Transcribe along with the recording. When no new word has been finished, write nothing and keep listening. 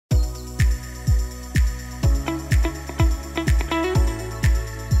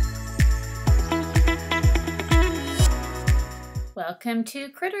Welcome to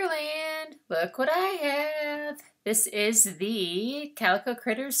Critterland! Look what I have! This is the Calico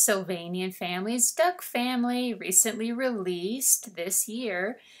Critters Sylvanian Families Duck Family, recently released this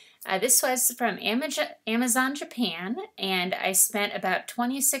year. This was from Amazon Japan, and I spent about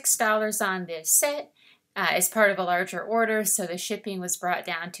 $26 on this set as part of a larger order, so the shipping was brought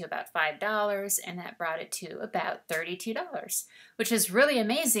down to about $5, and that brought it to about $32, which is really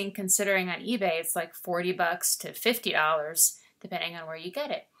amazing considering on eBay it's like $40 to $50, depending on where you get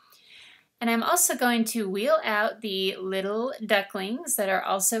it. And I'm also going to wheel out the little ducklings that are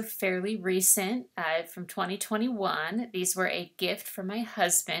also fairly recent from 2021. These were a gift from my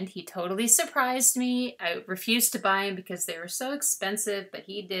husband. He totally surprised me. I refused to buy them because they were so expensive, but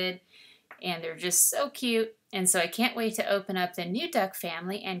he did. And they're just so cute. And so I can't wait to open up the new duck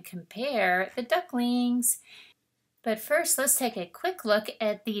family and compare the ducklings. But first, let's take a quick look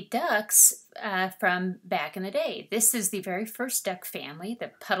at the ducks from back in the day. This is the very first duck family, the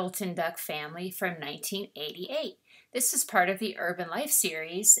Puddleton Duck family from 1988. This is part of the Urban Life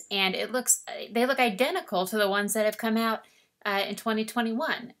series, and they look identical to the ones that have come out in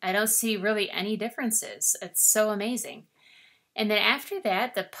 2021. I don't see really any differences. It's so amazing. And then after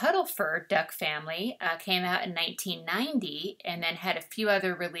that, the Puddlefur Duck family came out in 1990 and then had a few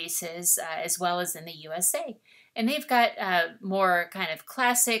other releases as well as in the USA. And they've got more kind of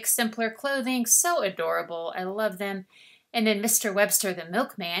classic, simpler clothing, so adorable. I love them. And then Mr. Webster the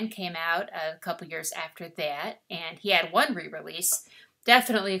Milkman came out a couple years after that, and he had one re-release.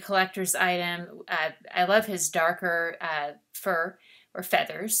 Definitely a collector's item. I love his darker fur or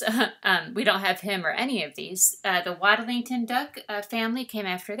feathers. We don't have him or any of these. The Waddlington Duck family came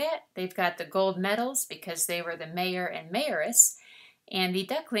after that. They've got the gold medals because they were the mayor and mayoress, and the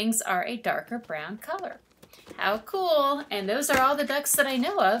ducklings are a darker brown color. How cool! And those are all the ducks that I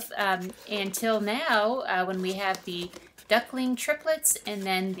know of until now when we have the Duckling triplets and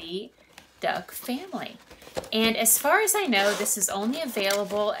then the duck family. And as far as I know, this is only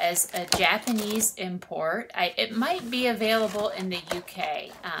available as a Japanese import. It might be available in the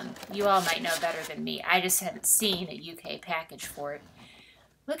UK. You all might know better than me. I just haven't seen a UK package for it.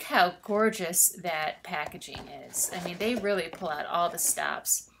 Look how gorgeous that packaging is. I mean, they really pull out all the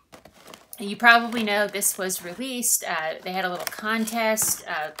stops. You probably know this was released. They had a little contest.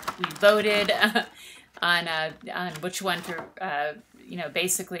 We voted on which one to,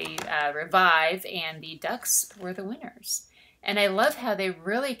 basically revive, and the ducks were the winners. And I love how they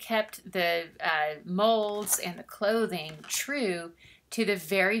really kept the molds and the clothing true to the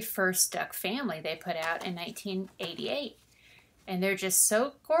very first duck family they put out in 1988. And they're just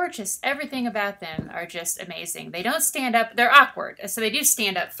so gorgeous. Everything about them are just amazing. They don't stand up. They're awkward, so they do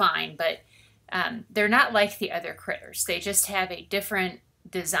stand up fine, but they're not like the other critters. They just have a different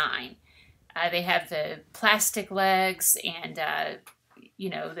design. They have the plastic legs and,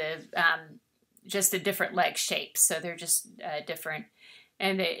 just a different leg shape. So they're just different.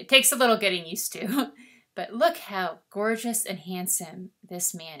 And it takes a little getting used to. But look how gorgeous and handsome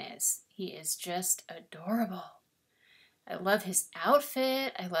this man is. He is just adorable. I love his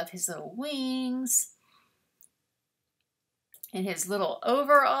outfit. I love his little wings. And his little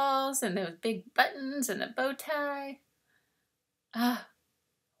overalls and those big buttons and the bow tie. Ah,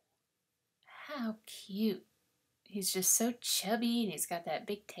 how cute. He's just so chubby, and he's got that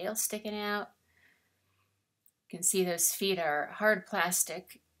big tail sticking out. You can see those feet are hard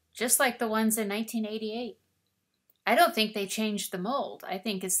plastic, just like the ones in 1988. I don't think they changed the mold. I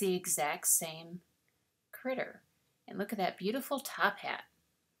think it's the exact same critter. And look at that beautiful top hat.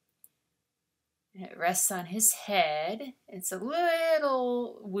 And it rests on his head. It's a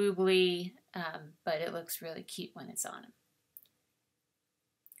little wobbly, but it looks really cute when it's on him.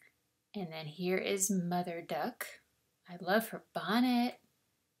 And then here is Mother Duck. I love her bonnet.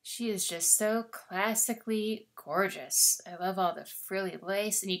 She is just so classically gorgeous. I love all the frilly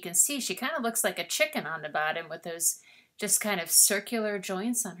lace. And you can see she kind of looks like a chicken on the bottom with those just kind of circular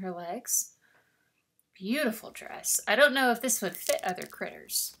joints on her legs. Beautiful dress. I don't know if this would fit other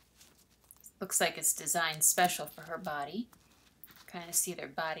critters. Looks like it's designed special for her body. Kind of see their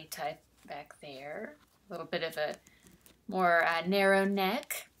body type back there. A little bit of a more narrow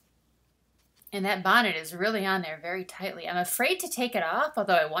neck. And that bonnet is really on there very tightly. I'm afraid to take it off,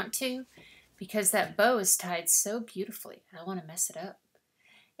 although I want to, because that bow is tied so beautifully. I don't want to mess it up.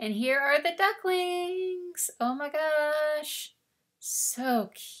 And here are the ducklings. Oh my gosh. So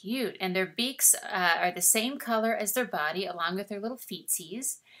cute. And their beaks are the same color as their body, along with their little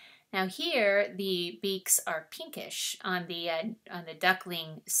feetsies. Now here, the beaks are pinkish on the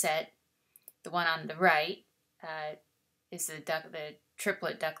duckling set. The one on the right is the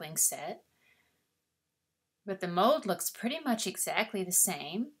triplet duckling set. but the mold looks pretty much exactly the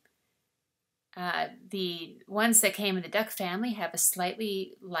same. The ones that came in the duck family have a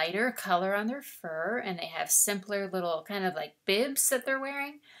slightly lighter color on their fur, and they have simpler little kind of like bibs that they're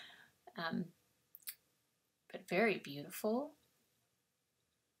wearing, but very beautiful.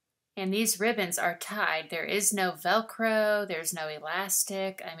 And these ribbons are tied. There is no Velcro, there's no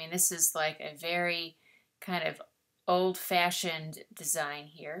elastic. I mean, this is like a very kind of old-fashioned design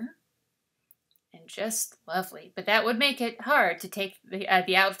here. And just lovely. But that would make it hard to take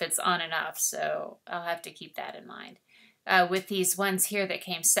the outfits on and off, so I'll have to keep that in mind. With these ones here that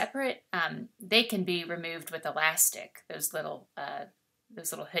came separate, they can be removed with elastic, those little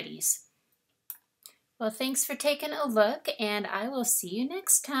hoodies. Well, thanks for taking a look, and I will see you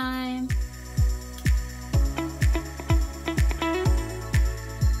next time.